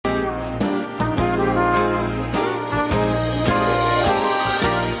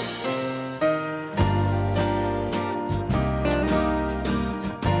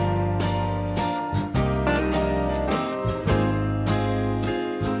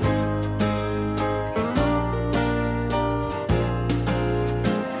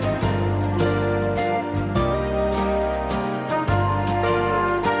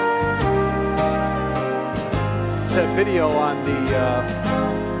video on the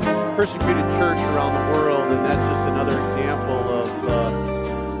persecuted church around the world, and that's just another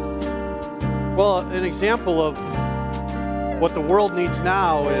example of, what the world needs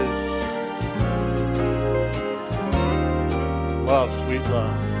now is love, sweet love.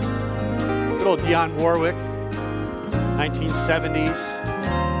 Good old Dionne Warwick, 1970s.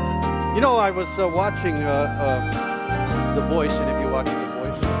 You know, I was watching The Voice, and if you watch The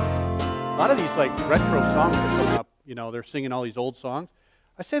Voice, a lot of these like retro songs are coming up. You know, they're singing all these old songs.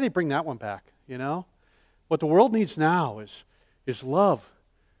 I say they bring that one back, you know. What the world needs now is love,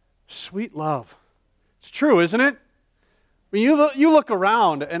 sweet love. It's true, isn't it? I mean, you look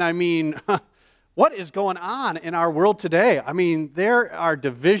around, and I mean, what is going on in our world today? I mean, there are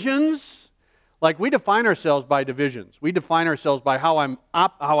divisions. Like, we define ourselves by divisions. We define ourselves by how I'm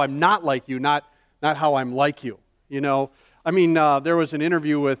not like you, not how I'm like you. You know, I mean, there was an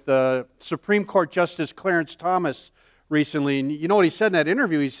interview with Supreme Court Justice Clarence Thomas recently, and you know what he said in that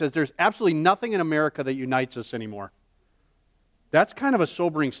interview? He says, "There's absolutely nothing in America that unites us anymore." That's kind of a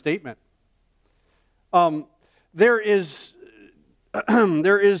sobering statement. There is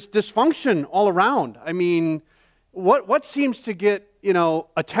dysfunction all around. I mean, what seems to get,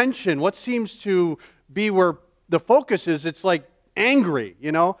 attention, what seems to be where the focus is, it's like angry,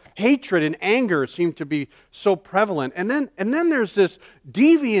 hatred and anger seem to be so prevalent. And then there's this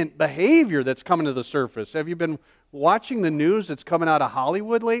deviant behavior that's coming to the surface. Have you been watching the news that's coming out of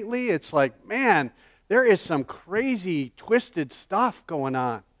Hollywood lately? It's like, man, there is some crazy, twisted stuff going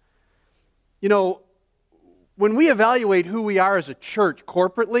on. When we evaluate who we are as a church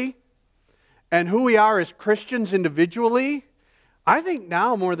corporately and who we are as Christians individually, I think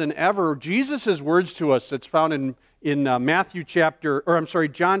now more than ever, Jesus' words to us that's found in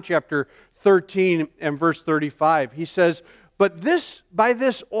John chapter 13 and verse 35. He says, "But by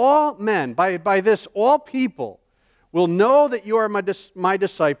this all people will know that you are my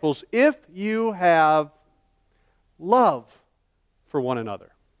disciples if you have love for one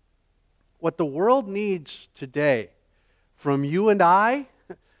another." What the world needs today from you and I,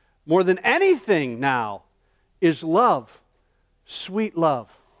 more than anything now, is love, sweet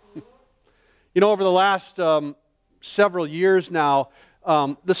love. Over the last several years now,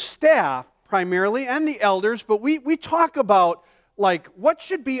 the staff primarily and the elders, but we talk about like what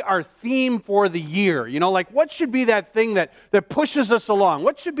should be our theme for the year, like what should be that thing that pushes us along?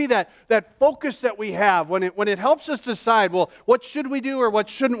 What should be that focus that we have when it helps us decide, well, what should we do or what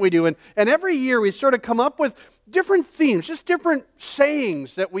shouldn't we do? And every year we sort of come up with different themes, just different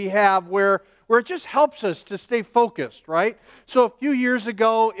sayings that we have where it just helps us to stay focused, right? So a few years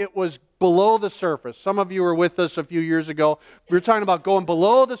ago, it was below the surface. Some of you were with us a few years ago. We were talking about going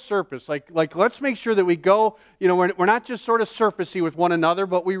below the surface. Like let's make sure that we go, we're not just sort of surfacey with one another,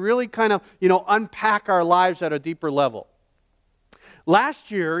 but we really kind of, unpack our lives at a deeper level. Last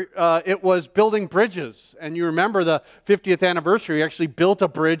year, it was building bridges, and you remember the 50th anniversary, we actually built a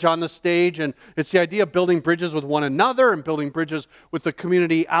bridge on the stage, and it's the idea of building bridges with one another and building bridges with the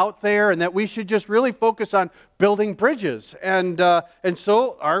community out there, and that we should just really focus on building bridges. And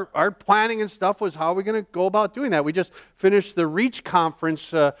so our planning and stuff was, how are we going to go about doing that? We just finished the REACH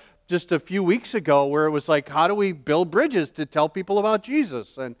conference just a few weeks ago, where it was like, how do we build bridges to tell people about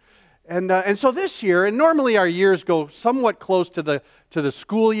Jesus? And so this year, and normally our years go somewhat close to the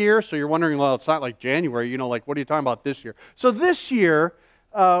school year, so you're wondering, well, it's not like January, like what are you talking about this year? So this year,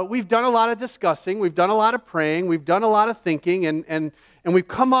 we've done a lot of discussing, we've done a lot of praying, we've done a lot of thinking, and we've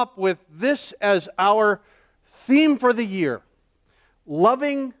come up with this as our theme for the year: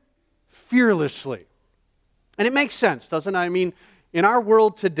 loving fearlessly. And it makes sense, doesn't it? I mean, in our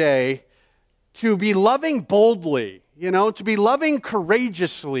world today, to be loving boldly, to be loving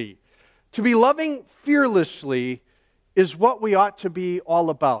courageously, to be loving fearlessly is what we ought to be all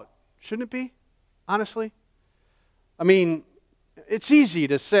about. Shouldn't it be? Honestly? I mean, it's easy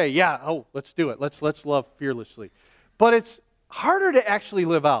to say, let's do it. Let's love fearlessly. But it's harder to actually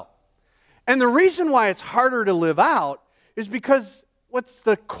live out. And the reason why it's harder to live out is because what's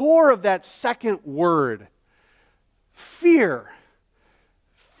the core of that second word? Fear.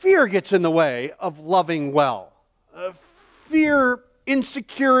 Fear gets in the way of loving well. Fear,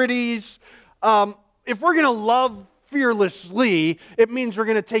 insecurities. If we're going to love fearlessly, it means we're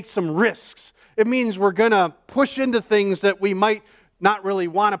going to take some risks. It means we're going to push into things that we might not really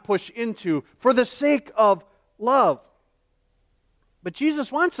want to push into for the sake of love. But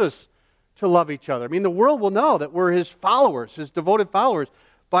Jesus wants us to love each other. I mean, the world will know that we're His followers, His devoted followers,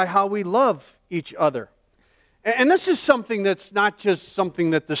 by how we love each other. And this is something that's not just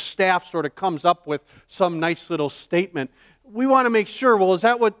something that the staff sort of comes up with, some nice little statement. we want to make sure, well, is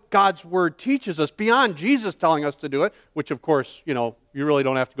that what God's Word teaches us? Beyond Jesus telling us to do it, which of course, you really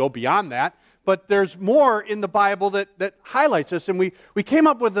don't have to go beyond that, but there's more in the Bible that highlights this. And we came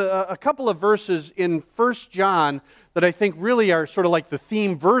up with a couple of verses in 1 John that I think really are sort of like the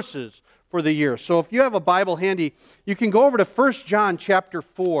theme verses for the year. So if you have a Bible handy, you can go over to 1 John chapter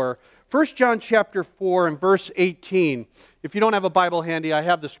 4. 1 John chapter 4 and verse 18. If you don't have a Bible handy, I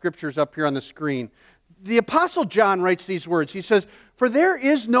have the scriptures up here on the screen. The Apostle John writes these words. He says, "For there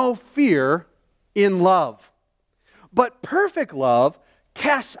is no fear in love, but perfect love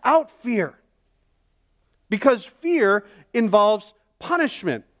casts out fear, because fear involves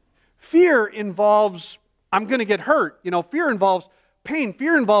punishment. Fear involves, I'm going to get hurt. Fear involves pain.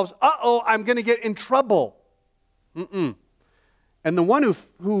 Fear involves, I'm going to get in trouble. And the one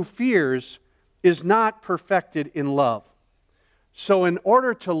who fears is not perfected in love. So in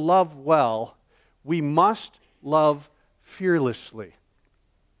order to love well, we must love fearlessly."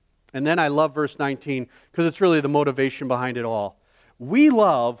 And then I love verse 19 because it's really the motivation behind it all. We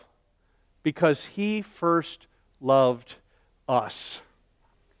love because He first loved us.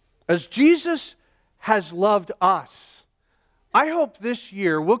 As Jesus has loved us, I hope this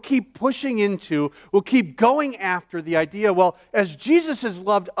year we'll keep pushing into, we'll keep going after the idea, well, as Jesus has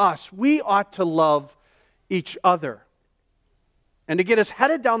loved us, we ought to love each other. And to get us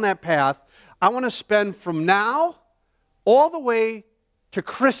headed down that path, I want to spend from now all the way to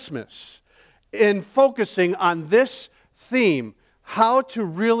Christmas in focusing on this theme, how to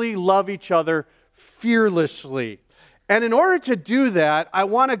really love each other fearlessly. And in order to do that, I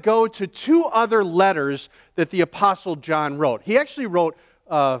want to go to two other letters that the Apostle John wrote. He actually wrote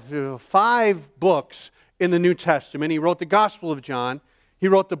 5 books in the New Testament. He wrote the Gospel of John, he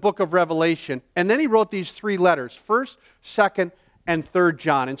wrote the book of Revelation, and then he wrote these 3 letters, 1st, 2nd, and 3rd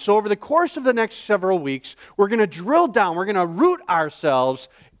John. And so over the course of the next several weeks, we're going to drill down, we're going to root ourselves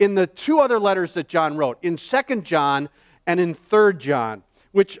in the 2 other letters that John wrote, in 2nd John and in 3rd John,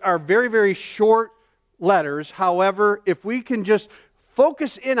 which are very, very short letters. However, if we can just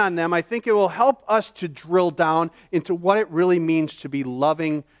focus in on them, I think it will help us to drill down into what it really means to be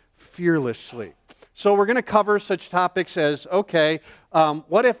loving fearlessly. So we're going to cover such topics as,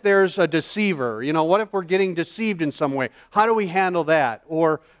 what if there's a deceiver? What if we're getting deceived in some way? How do we handle that?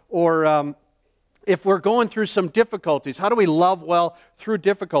 Or if we're going through some difficulties, how do we love well through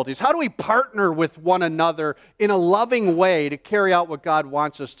difficulties? How do we partner with one another in a loving way to carry out what God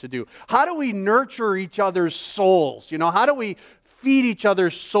wants us to do? How do we nurture each other's souls? How do we feed each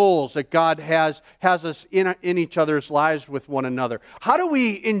other's souls that God has us in each other's lives with one another? How do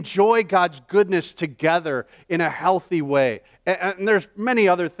we enjoy God's goodness together in a healthy way? And there's many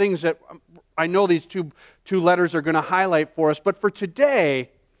other things that I know these two letters are going to highlight for us, but for today,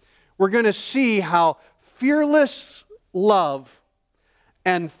 we're going to see how fearless love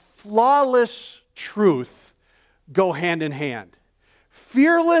and flawless truth go hand in hand.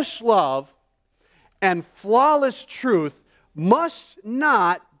 Fearless love and flawless truth must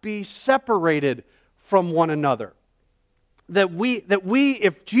not be separated from one another. That we,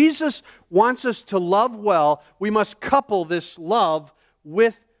 if Jesus wants us to love well, we must couple this love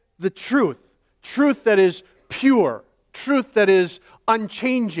with the truth. Truth that is pure, truth that is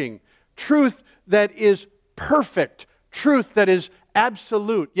unchanging, truth that is perfect, truth that is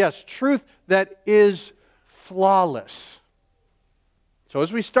absolute. Yes, truth that is flawless. So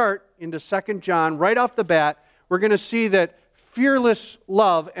as we start into 2 John, right off the bat, we're going to see that fearless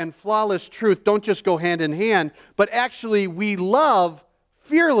love and flawless truth don't just go hand in hand, but actually we love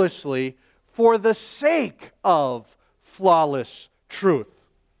fearlessly for the sake of flawless truth.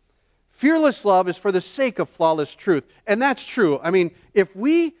 Fearless love is for the sake of flawless truth. And that's true. I mean, if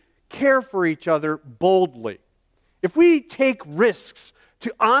we care for each other boldly, if we take risks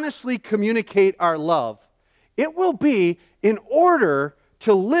to honestly communicate our love, it will be in order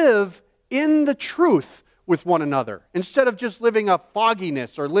to live in the truth with one another, instead of just living a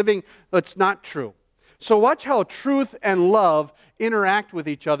fogginess or living that's not true. So watch how truth and love interact with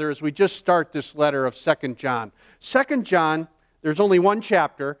each other as we just start this letter of 2 John. 2 John, there's only one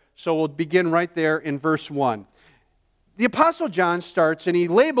chapter, so we'll begin right there in verse 1. The Apostle John starts and he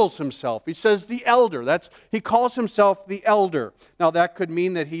labels himself. He says the elder. He calls himself the elder. Now that could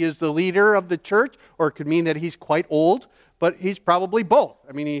mean that he is the leader of the church, or it could mean that he's quite old, but he's probably both.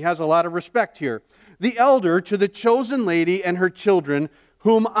 I mean, he has a lot of respect here. The elder to the chosen lady and her children,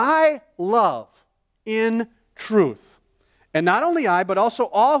 whom I love in truth. And not only I, but also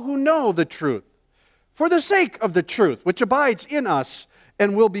all who know the truth, for the sake of the truth, which abides in us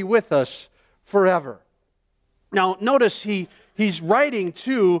and will be with us forever. Now, notice he he's writing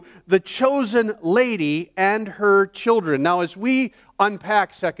to the chosen lady and her children. Now, as we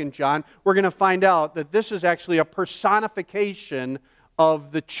unpack 2 John, we're going to find out that this is actually a personification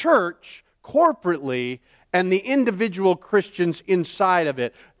of the church corporately and the individual Christians inside of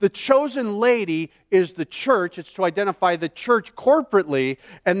it. The chosen lady is the church. It's to identify the church corporately,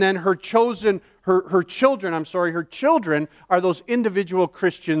 and then her children are those individual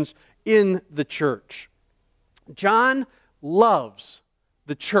Christians in the church. John loves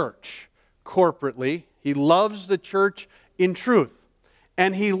the church corporately. He loves the church in truth.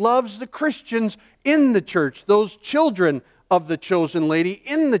 And he loves the Christians in the church, those children of the chosen lady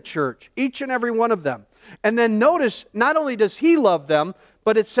in the church, each and every one of them. And then notice, not only does he love them,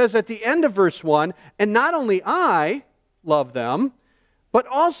 but it says at the end of verse 1, and not only I love them, but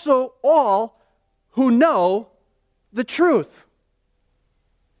also all who know the truth.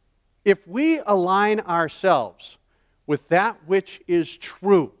 If we align ourselves with that which is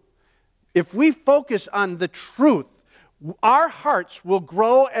true, if we focus on the truth, our hearts will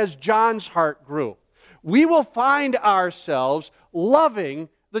grow as John's heart grew. We will find ourselves loving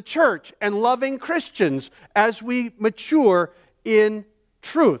the church and loving Christians as we mature in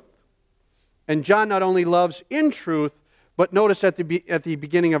truth. And John not only loves in truth, but notice at the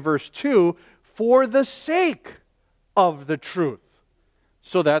beginning of verse 2, for the sake of the truth.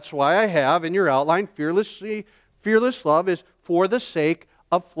 So that's why I have in your outline, fearless love is for the sake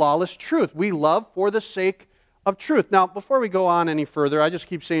of flawless truth. We love for the sake of truth. Now, before we go on any further, I just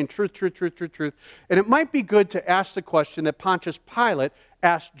keep saying truth, truth, truth, truth, truth. And it might be good to ask the question that Pontius Pilate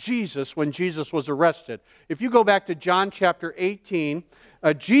asked Jesus when Jesus was arrested. If you go back to John chapter 18,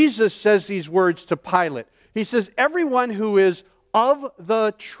 Jesus says these words to Pilate. He says, everyone who is of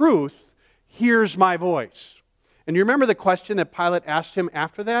the truth hears my voice. And you remember the question that Pilate asked him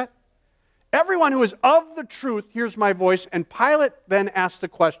after that? Everyone who is of the truth hears my voice. And Pilate then asked the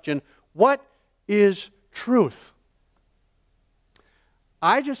question, what is truth?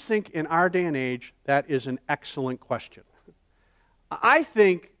 I just think in our day and age, that is an excellent question. I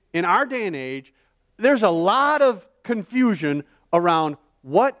think in our day and age, there's a lot of confusion around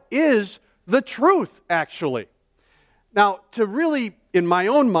what is the truth, actually. Now, to really, in my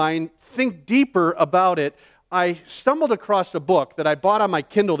own mind, think deeper about it, I stumbled across a book that I bought on my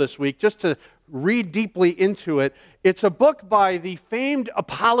Kindle this week just to read deeply into it. It's a book by the famed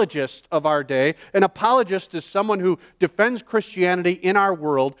apologist of our day. An apologist is someone who defends Christianity in our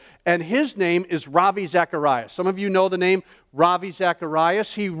world, and his name is Ravi Zacharias. Some of you know the name Ravi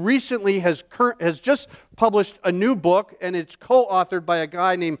Zacharias. He recently has just published a new book, and it's co-authored by a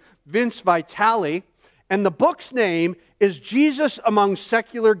guy named Vince Vitale. And the book's name is Jesus Among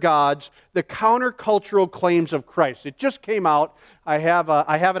Secular Gods, The Countercultural Claims of Christ. It just came out. I have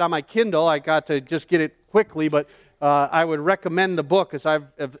it on my Kindle. I got to just get it quickly, but I would recommend the book as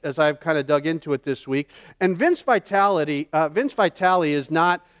I've kind of dug into it this week. And Vince Vitale is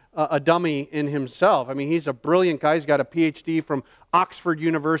not a dummy in himself. I mean, he's a brilliant guy. He's got a PhD from Oxford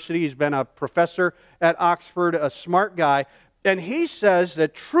University. He's been a professor at Oxford, a smart guy. And he says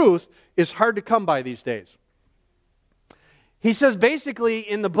that truth is hard to come by these days. He says basically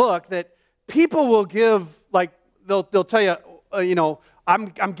in the book that people will give, like, they'll tell you,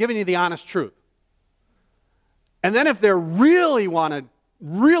 I'm giving you the honest truth. And then if they really want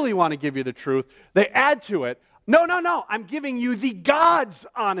to give you the truth, they add to it, no, I'm giving you the God's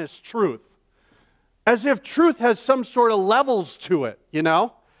honest truth. As if truth has some sort of levels to it, you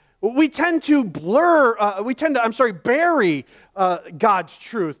know? We tend to bury God's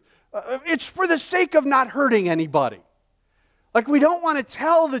truth. It's for the sake of not hurting anybody. Like, we don't want to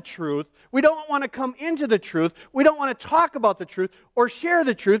tell the truth. We don't want to come into the truth. We don't want to talk about the truth or share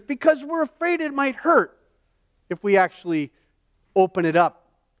the truth because we're afraid it might hurt if we actually open it up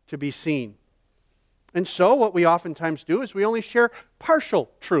to be seen. And so what we oftentimes do is we only share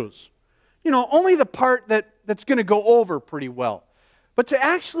partial truths. Only the part that's going to go over pretty well. But to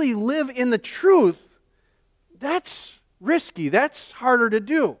actually live in the truth, that's risky. That's harder to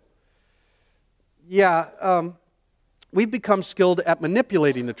do. We've become skilled at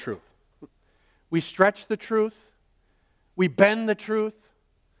manipulating the truth. We stretch the truth. We bend the truth.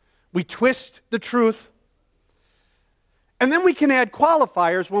 We twist the truth. And then we can add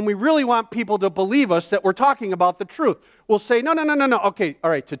qualifiers when we really want people to believe us that we're talking about the truth. We'll say, no. Okay, all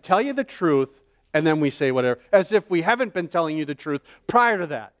right, to tell you the truth, and then we say whatever, as if we haven't been telling you the truth prior to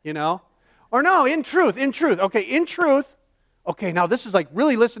that, Or no, in truth. Okay, in truth. Okay, now this is like,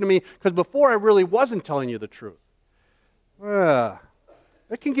 really listen to me, because before I really wasn't telling you the truth.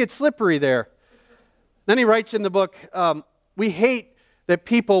 It can get slippery there. Then he writes in the book, we hate that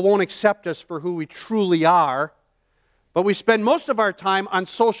people won't accept us for who we truly are, But we spend most of our time on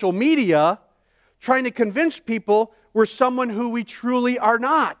social media trying to convince people we're someone who we truly are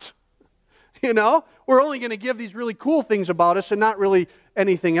not. You know, we're only going to give these really cool things about us and not really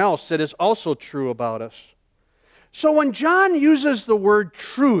anything else that is also true about us. So when John uses the word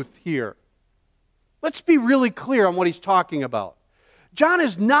truth here, let's be really clear on what he's talking about. John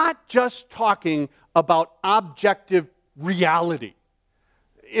is not just talking about objective reality.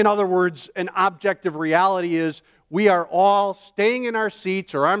 In other words, an objective reality is we are all staying in our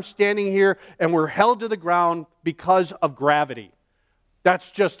seats, or I'm standing here and we're held to the ground because of gravity.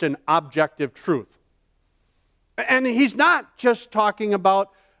 That's just an objective truth. And he's not just talking about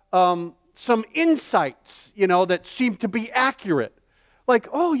some insights, that seem to be accurate. Like,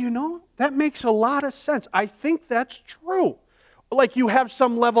 that makes a lot of sense. I think that's true. Like you have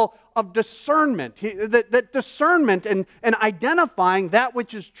some level of discernment. That discernment and identifying that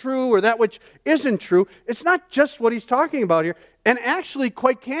which is true or that which isn't true, it's not just what he's talking about here. And actually,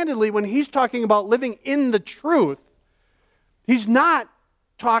 quite candidly, when he's talking about living in the truth, he's not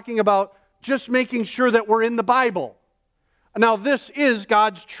talking about just making sure that we're in the Bible. Now, this is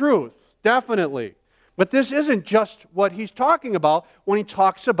God's truth, definitely. But this isn't just what he's talking about when he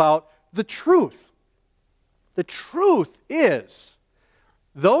talks about the truth. The truth is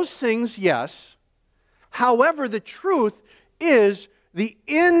those things, yes. However, the truth is the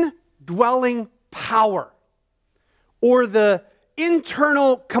indwelling power or the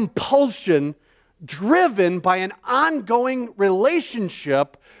internal compulsion driven by an ongoing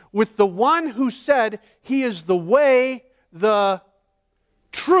relationship with the one who said he is the way, the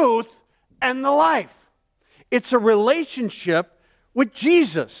truth, and the life. It's a relationship with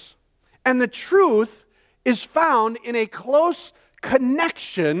Jesus. And the truth is found in a close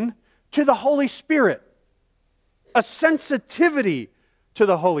connection to the Holy Spirit, a sensitivity to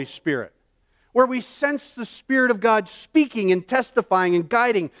the Holy Spirit, where we sense the Spirit of God speaking and testifying and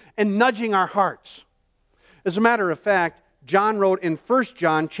guiding and nudging our hearts. As a matter of fact, John wrote in 1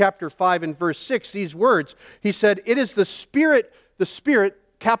 John chapter 5 and verse 6 these words. He said, "It is the Spirit,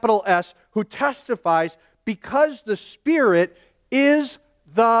 capital S, who testifies, because the Spirit is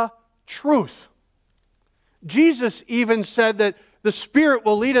the truth." Jesus even said that the Spirit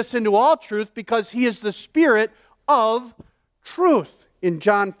will lead us into all truth because he is the Spirit of truth in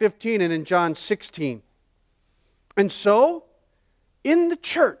John 15 and in John 16. And so, in the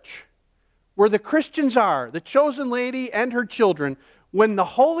church, where the Christians are, the chosen lady and her children, when the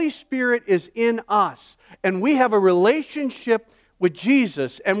Holy Spirit is in us and we have a relationship with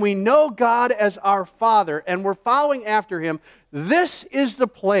Jesus and we know God as our Father and we're following after him, this is the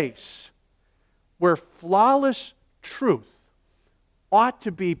place where flawless truth ought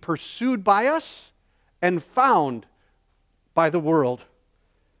to be pursued by us and found by the world.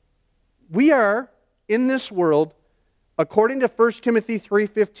 We are, in this world, according to 1 Timothy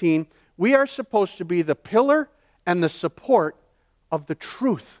 3:15, we are supposed to be the pillar and the support of the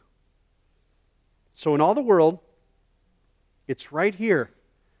truth. So in all the world, it's right here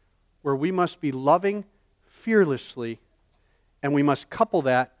where we must be loving fearlessly, and we must couple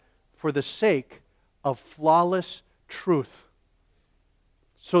that for the sake of flawless truth,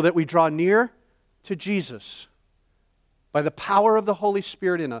 so that we draw near to Jesus by the power of the Holy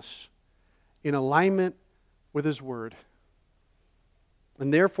Spirit in us, in alignment with his word.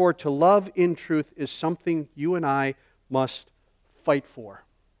 And therefore, to love in truth is something you and I must fight for.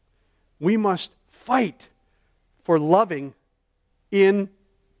 We must fight for loving in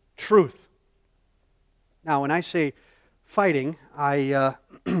truth. Now, when I say fighting,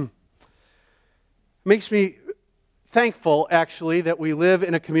 makes me thankful, actually, that we live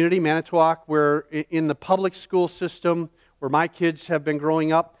in a community, Manitowoc, where in the public school system, where my kids have been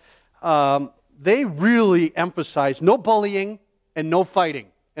growing up, they really emphasize no bullying and no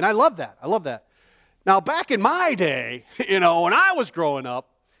fighting. And I love that. I love that. Now, back in my day, when I was growing up,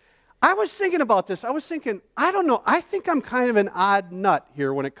 I was thinking about this. I was thinking, I don't know, I think I'm kind of an odd nut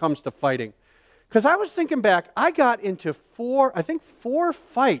here when it comes to fighting. Because I was thinking back, I got into four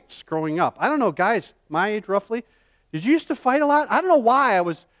fights growing up. I don't know, guys, my age roughly, did you used to fight a lot? I don't know why I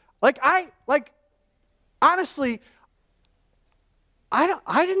was, honestly,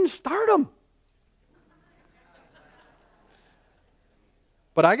 I didn't start them.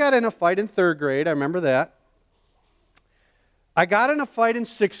 But I got in a fight in 3rd grade, I remember that. I got in a fight in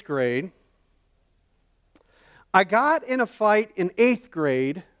 6th grade. I got in a fight in 8th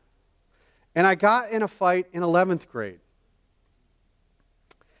grade. And I got in a fight in 11th grade.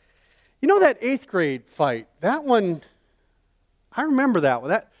 You know that 8th grade fight? That one, I remember that one.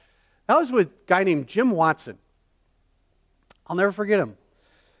 That was with a guy named Jim Watson. I'll never forget him.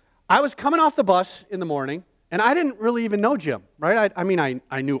 I was coming off the bus in the morning, And I didn't really even know Jim, right?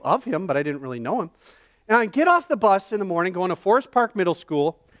 I knew of him, but I didn't really know him. And I get off the bus in the morning going to Forest Park Middle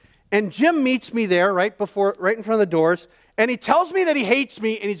School, and Jim meets me there right in front of the doors, and he tells me that he hates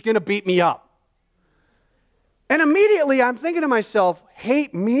me and he's going to beat me up. And immediately I'm thinking to myself,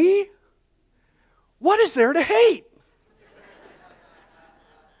 hate me? What is there to hate?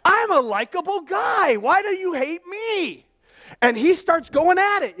 I'm a likable guy. Why do you hate me? And he starts going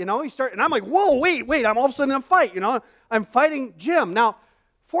at it, and I'm like, whoa, wait, I'm all of a sudden in a fight, I'm fighting Jim. Now,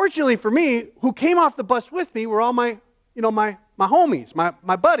 fortunately for me, who came off the bus with me were all my homies,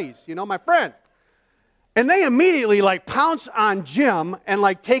 my buddies, my friends. And they immediately pounce on Jim and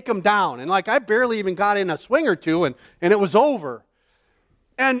take him down. And I barely even got in a swing or two, and it was over.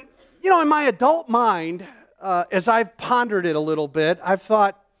 And, in my adult mind, as I've pondered it a little bit, I've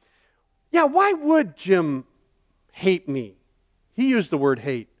thought, yeah, why would Jim hate me? He used the word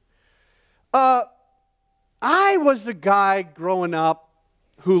hate. I was a guy growing up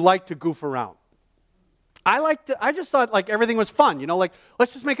who liked to goof around. I just thought everything was fun,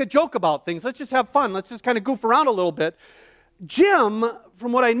 let's just make a joke about things. Let's just have fun. Let's just kind of goof around a little bit. Jim,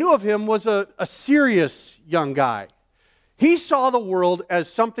 from what I knew of him, was a serious young guy. He saw the world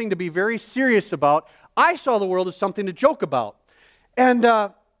as something to be very serious about. I saw the world as something to joke about. And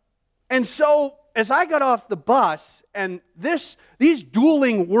so as I got off the bus and these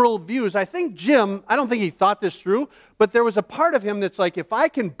dueling worldviews, I think Jim, I don't think he thought this through, but there was a part of him that's if I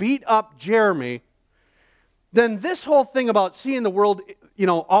can beat up Jeremy, then this whole thing about seeing the world,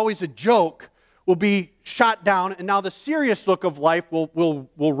 always a joke will be shot down, and now the serious look of life will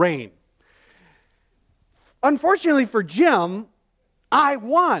reign. Unfortunately for Jim, I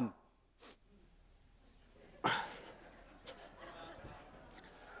won.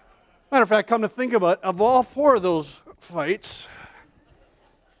 Matter of fact, come to think of it, of all four of those fights,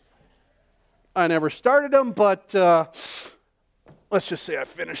 I never started them, but let's just say I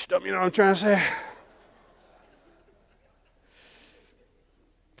finished them, you know what I'm trying to say?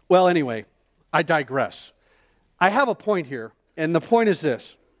 Well, anyway, I digress. I have a point here, and the point is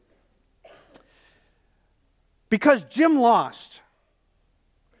this. Because Jim lost,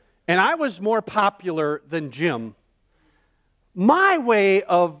 and I was more popular than Jim, my way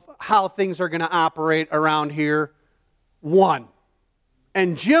of how things are going to operate around here won.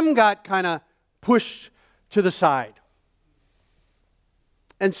 And Jim got kind of pushed to the side.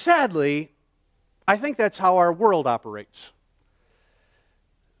 And sadly, I think that's how our world operates.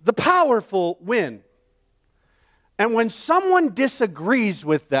 The powerful win. And when someone disagrees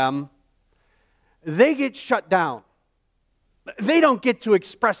with them, they get shut down. They don't get to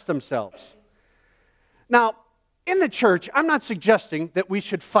express themselves. Now, in the church, I'm not suggesting that we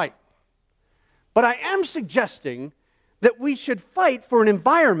should fight. But I am suggesting that we should fight for an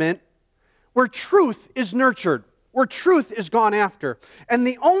environment where truth is nurtured, where truth is gone after. And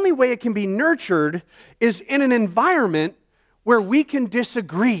the only way it can be nurtured is in an environment where we can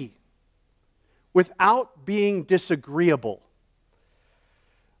disagree without being disagreeable.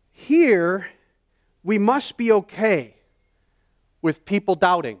 Here, we must be okay with people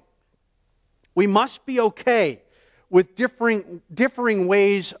doubting. We must be okay with differing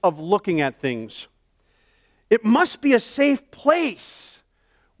ways of looking at things. It must be a safe place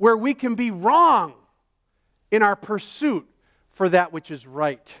where we can be wrong in our pursuit for that which is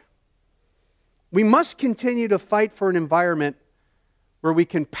right. We must continue to fight for an environment where we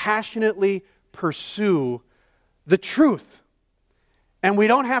can passionately pursue the truth. And we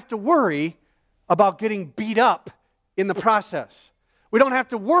don't have to worry about getting beat up in the process. We don't have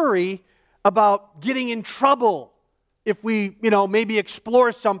to worry about getting in trouble if we, maybe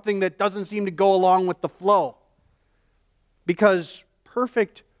explore something that doesn't seem to go along with the flow. Because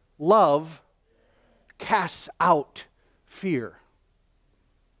perfect love casts out fear.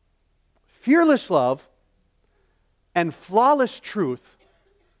 Fearless love and flawless truth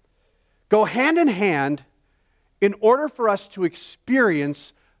go hand in hand in order for us to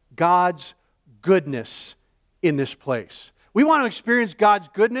experience God's goodness in this place. We want to experience God's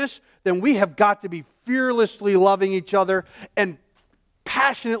goodness, then we have got to be fearlessly loving each other and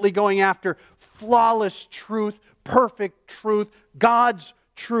passionately going after flawless truth, perfect truth, God's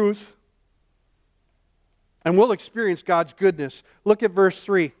truth. And we'll experience God's goodness. Look at verse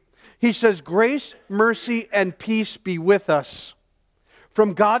 3. He says, "Grace, mercy, and peace be with us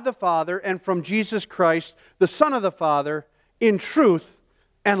from God the Father and from Jesus Christ, the Son of the Father, in truth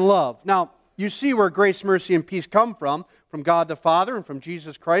and love." Now, you see where grace, mercy, and peace come from God the Father and from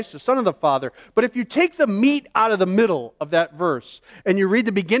Jesus Christ, the Son of the Father. But if you take the meat out of the middle of that verse and you read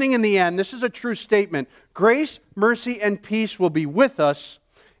the beginning and the end, this is a true statement. Grace, mercy, and peace will be with us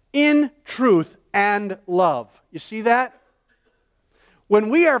in truth and love. You see that? When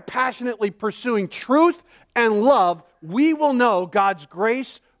we are passionately pursuing truth and love, we will know God's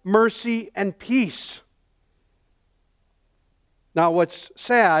grace, mercy, and peace. Now, what's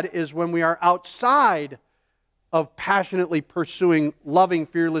sad is when we are outside of passionately pursuing loving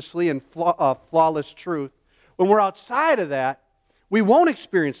fearlessly and flawless truth, when we're outside of that, we won't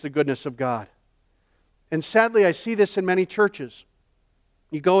experience the goodness of God. And sadly, I see this in many churches.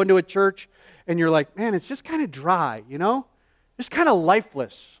 You go into a church and you're like, man, it's just kind of dry, you know? Just kind of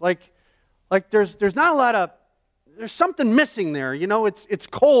lifeless. Like there's not a lot of, there's something missing there, you know? It's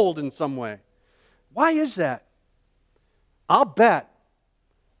cold in some way. Why is that? I'll bet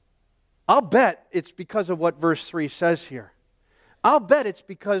it's because of what verse 3 says here. I'll bet it's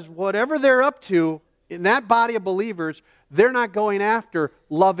because whatever they're up to in that body of believers, they're not going after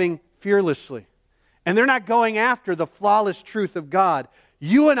loving fearlessly. And they're not going after the flawless truth of God.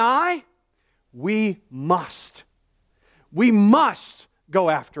 You and I, we must go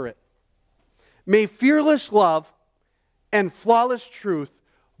after it. May fearless love and flawless truth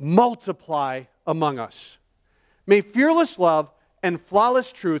multiply among us. May fearless love and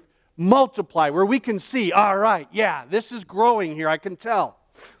flawless truth multiply, where we can see, all right, yeah, this is growing here, I can tell.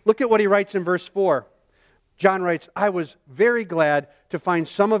 Look at what he writes in verse 4. John writes, I was very glad to find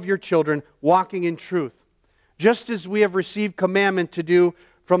some of your children walking in truth, just as we have received commandment to do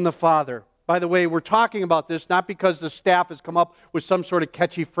from the Father. By the way, we're talking about this not because the staff has come up with some sort of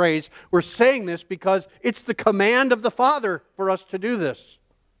catchy phrase. We're saying this because it's the command of the Father for us to do this.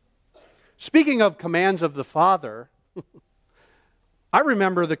 Speaking of commands of the Father, I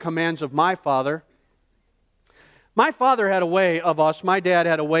remember the commands of my father. My father had a way of us, my dad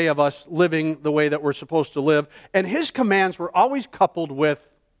had a way of us living the way that we're supposed to live, and his commands were always coupled with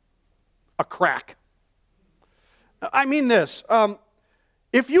a crack. I mean this,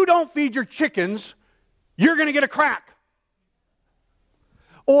 if you don't feed your chickens, you're going to get a crack.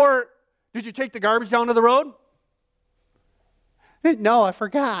 Or, did you take the garbage down to the road? No, I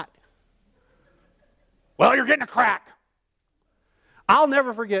forgot. Well, you're getting a crack. I'll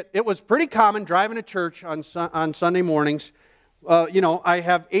never forget, it was pretty common driving to church on Sunday mornings. I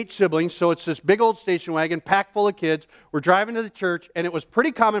have 8 siblings, so it's this big old station wagon packed full of kids. We're driving to the church, and it was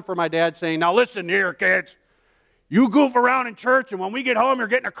pretty common for my dad saying, now listen here, kids. You goof around in church, and when we get home, you're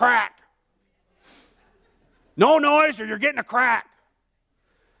getting a crack. No noise or you're getting a crack.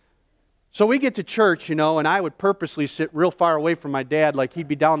 So we get to church, and I would purposely sit real far away from my dad, like he'd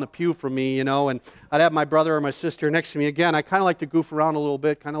be down the pew from me, and I'd have my brother or my sister next to me. Again, I kind of like to goof around a little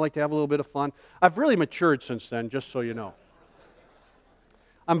bit, kind of like to have a little bit of fun. I've really matured since then, just so you know.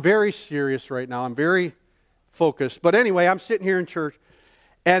 I'm very serious right now. I'm very focused. But anyway, I'm sitting here in church,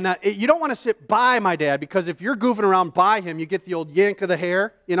 and you don't want to sit by my dad, because if you're goofing around by him, you get the old yank of the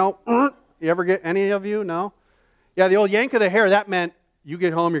hair, You ever get any of you? No? Yeah, the old yank of the hair, that meant you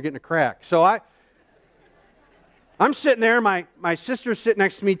get home, you're getting a crack. So I'm sitting there, my sister's sitting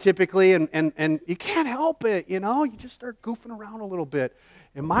next to me typically, and you can't help it, you just start goofing around a little bit.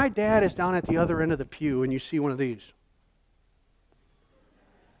 And my dad is down at the other end of the pew, and you see one of these.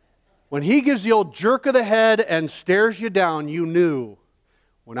 When he gives the old jerk of the head and stares you down, you knew,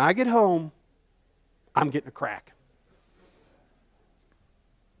 when I get home, I'm getting a crack.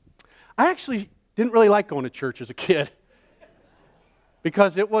 I actually didn't really like going to church as a kid.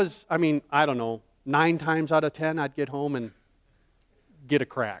 Because it was, I don't know, 9 times out of 10, I'd get home and get a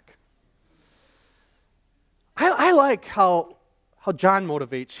crack. I like how John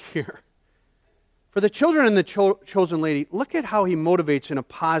motivates here. For the children and the chosen lady, look at how he motivates in a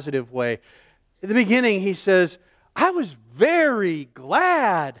positive way. At the beginning, he says, I was very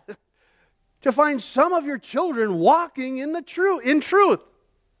glad to find some of your children walking in truth.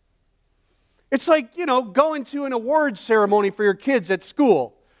 It's like, going to an awards ceremony for your kids at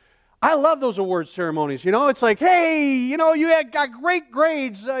school. I love those awards ceremonies, It's like, hey, you got great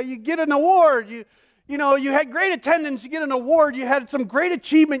grades, you get an award. You had great attendance, you get an award. You had some great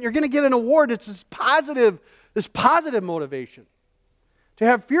achievement, you're going to get an award. It's this positive motivation. To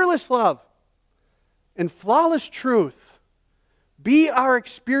have fearless love and flawless truth be our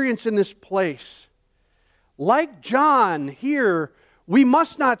experience in this place. Like John here, we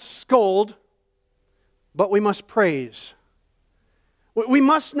must not scold, but we must praise. We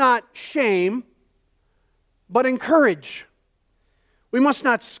must not shame, but encourage. We must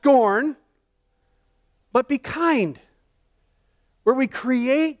not scorn, but be kind. Where we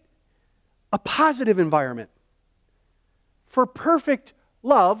create a positive environment. For perfect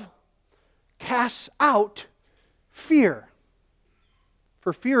love casts out fear.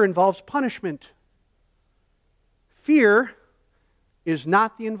 For fear involves punishment. Fear is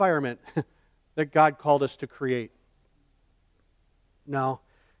not the environment that God called us to create. No,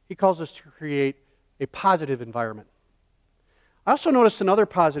 He calls us to create a positive environment. I also noticed another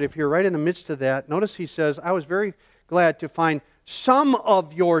positive here, right in the midst of that. Notice He says, I was very glad to find some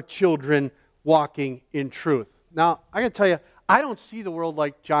of your children walking in truth. Now, I got to tell you, I don't see the world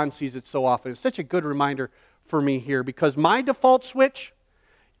like John sees it so often. It's such a good reminder for me here, because my default switch,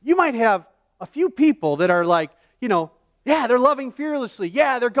 you might have a few people that are like, yeah, they're loving fearlessly.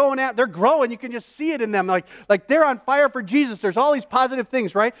 Yeah, they're growing. You can just see it in them. Like they're on fire for Jesus. There's all these positive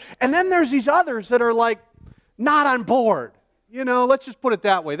things, right? And then there's these others that are like not on board. Let's just put it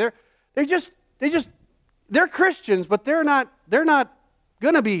that way. They're Christians, but they're not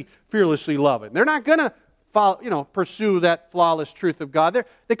going to be fearlessly loving. They're not going to follow, pursue that flawless truth of God.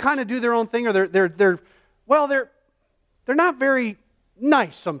 They kind of do their own thing, or they're not very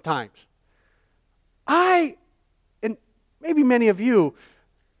nice sometimes. And maybe many of you,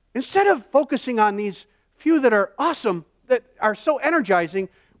 instead of focusing on these few that are awesome, that are so energizing,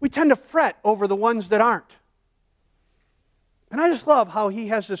 we tend to fret over the ones that aren't. And I just love how he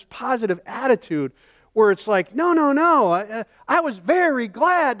has this positive attitude where it's like, no. I was very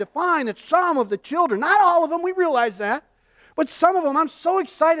glad to find that some of the children, not all of them, we realize that, but some of them, I'm so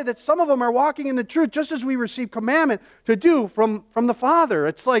excited that some of them are walking in the truth just as we receive commandment to do from the Father.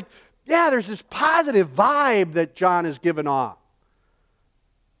 It's like, yeah, there's this positive vibe that John has given off.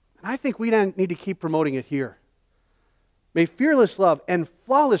 And I think we need to keep promoting it here. May fearless love and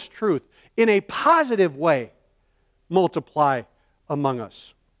flawless truth in a positive way multiply among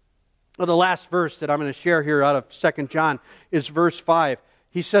us. Well, the last verse that I'm going to share here out of 2 John is verse 5.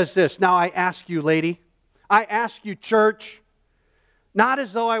 He says this, "Now I ask you, lady, I ask you, church, not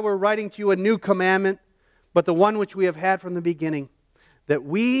as though I were writing to you a new commandment, but the one which we have had from the beginning, that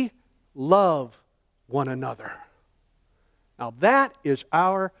we love one another." Now that is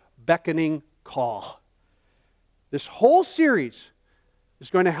our beckoning call. This whole series is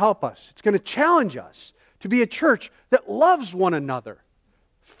going to help us. It's going to challenge us to be a church that loves one another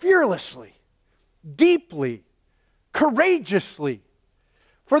fearlessly, deeply, courageously,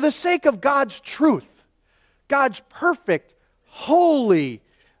 for the sake of God's truth, God's perfect, holy,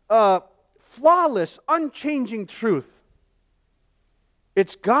 flawless, unchanging truth.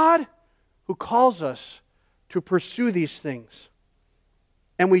 It's God who calls us to pursue these things.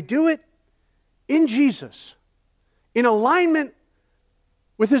 And we do it in Jesus, in alignment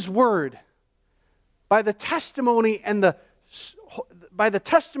with His Word, by the testimony and the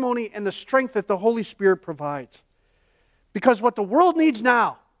strength that the Holy Spirit provides. Because what the world needs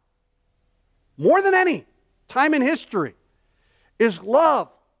now, more than any time in history, is love,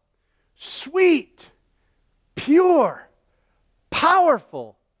 sweet, pure,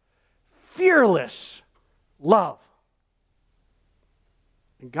 powerful, fearless love.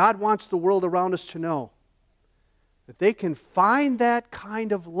 And God wants the world around us to know that they can find that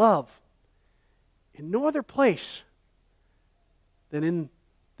kind of love in no other place than in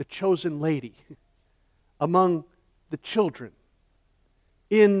the chosen lady, among the children,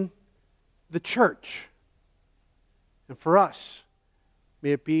 in the church. And for us,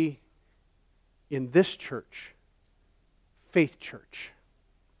 may it be in this church, Faith Church.